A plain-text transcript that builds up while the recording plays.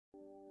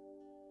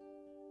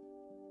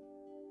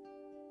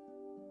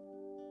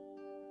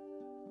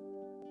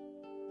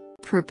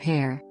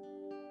Prepare.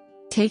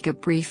 Take a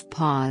brief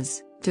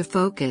pause to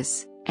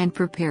focus and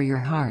prepare your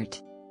heart.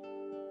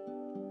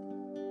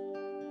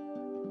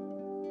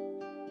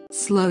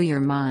 Slow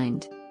your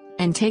mind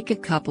and take a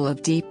couple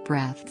of deep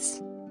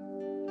breaths.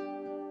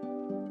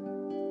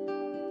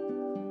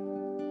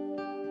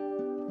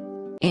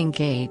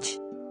 Engage.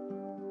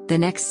 The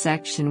next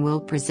section will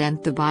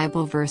present the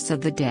Bible verse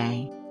of the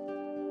day.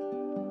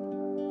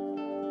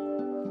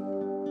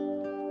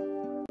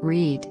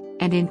 Read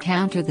and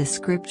encounter the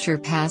scripture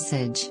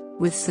passage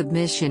with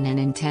submission and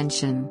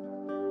intention.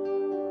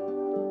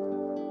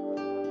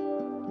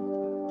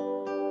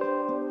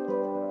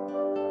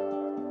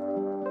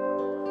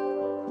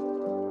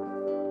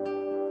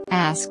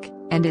 Ask,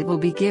 and it will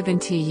be given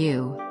to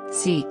you.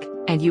 Seek,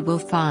 and you will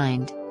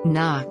find.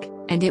 Knock,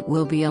 and it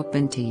will be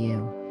opened to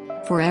you.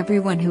 For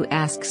everyone who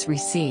asks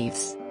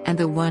receives, and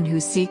the one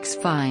who seeks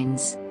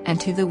finds, and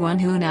to the one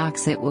who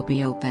knocks it will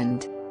be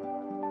opened.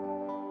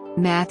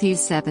 Matthew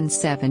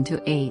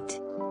 7:7-8.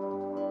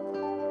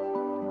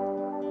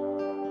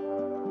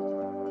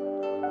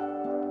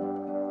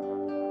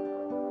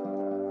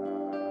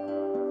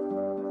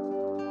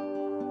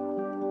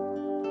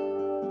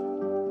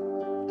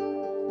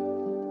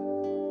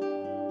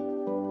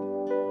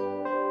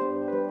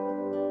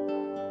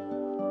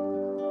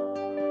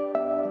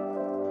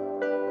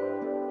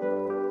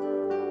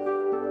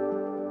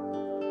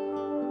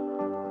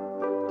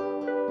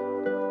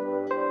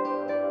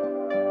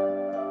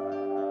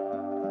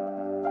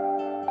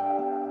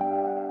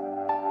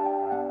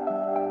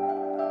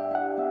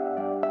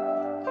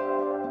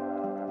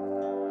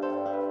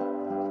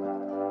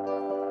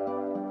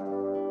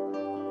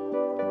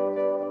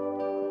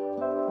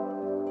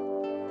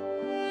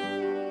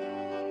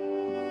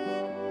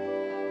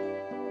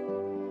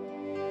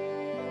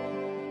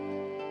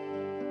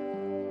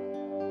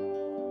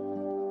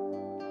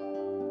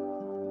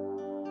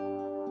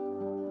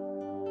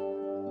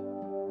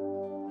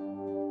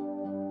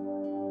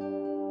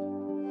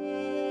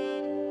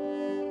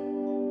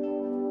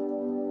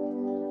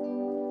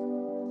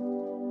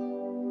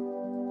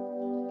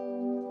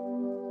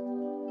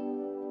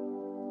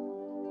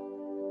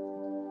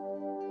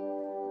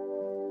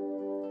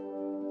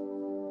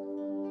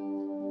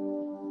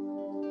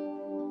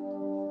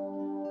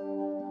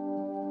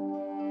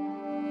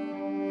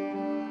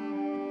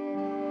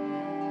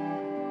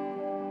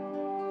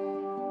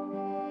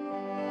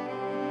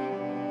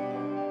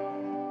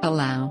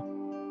 Allow.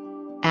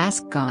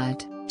 Ask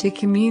God to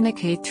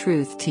communicate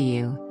truth to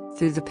you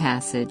through the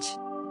passage.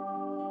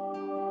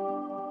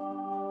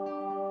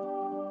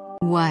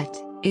 What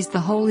is the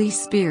Holy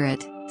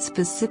Spirit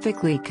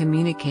specifically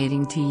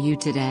communicating to you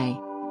today?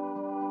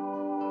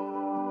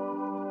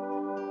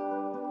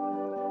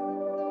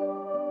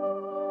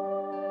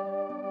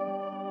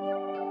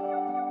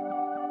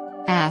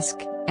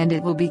 Ask, and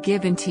it will be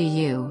given to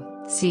you.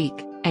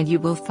 Seek, and you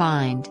will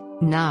find.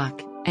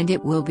 Knock, and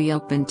it will be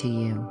opened to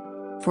you.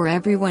 For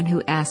everyone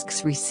who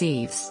asks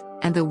receives,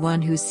 and the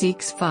one who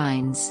seeks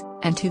finds,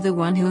 and to the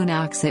one who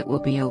knocks it will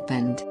be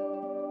opened.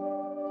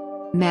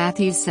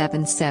 Matthew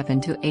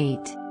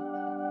 7:7-8.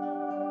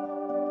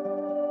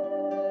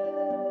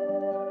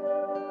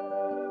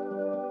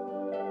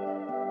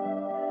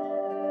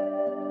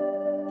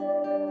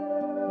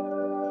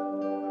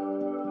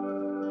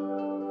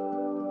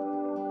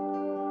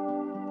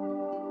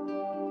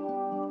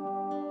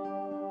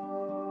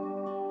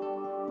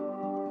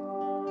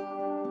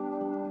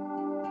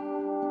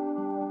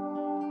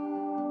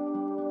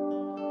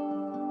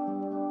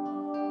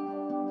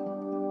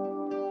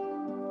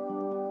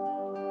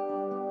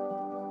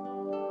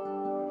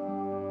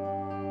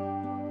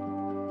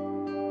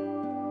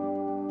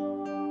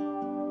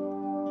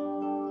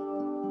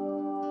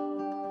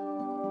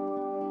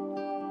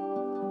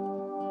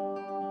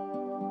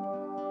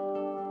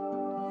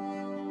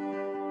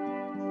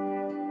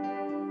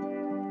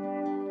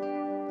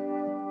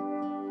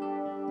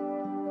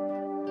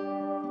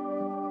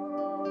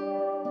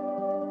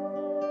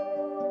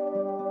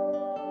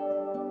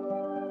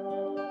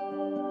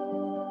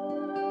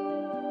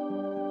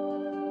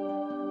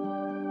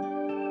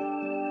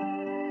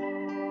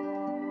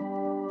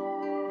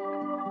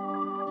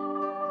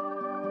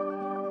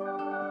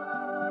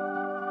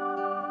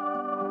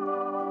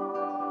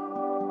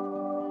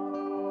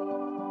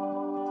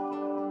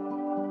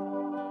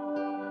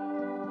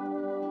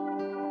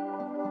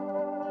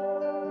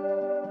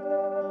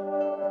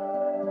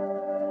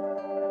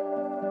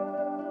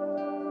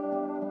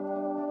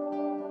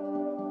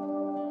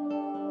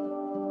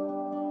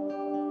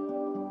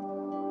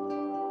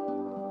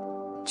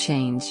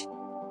 Change.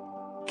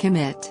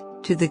 Commit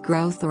to the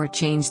growth or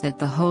change that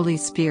the Holy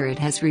Spirit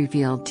has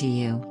revealed to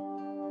you.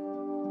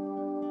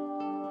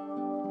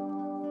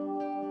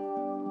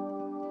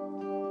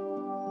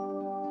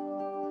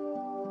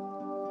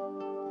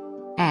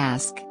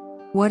 Ask,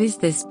 what is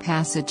this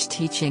passage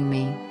teaching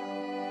me?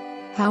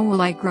 How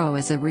will I grow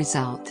as a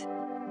result?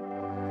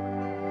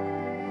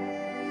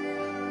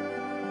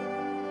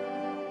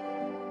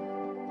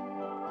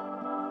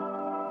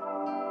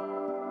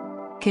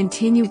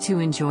 Continue to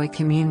enjoy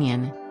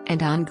communion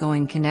and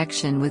ongoing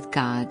connection with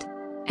God.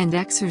 And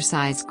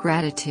exercise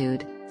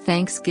gratitude,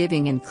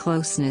 thanksgiving, and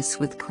closeness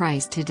with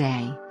Christ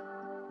today.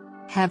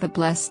 Have a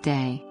blessed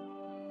day.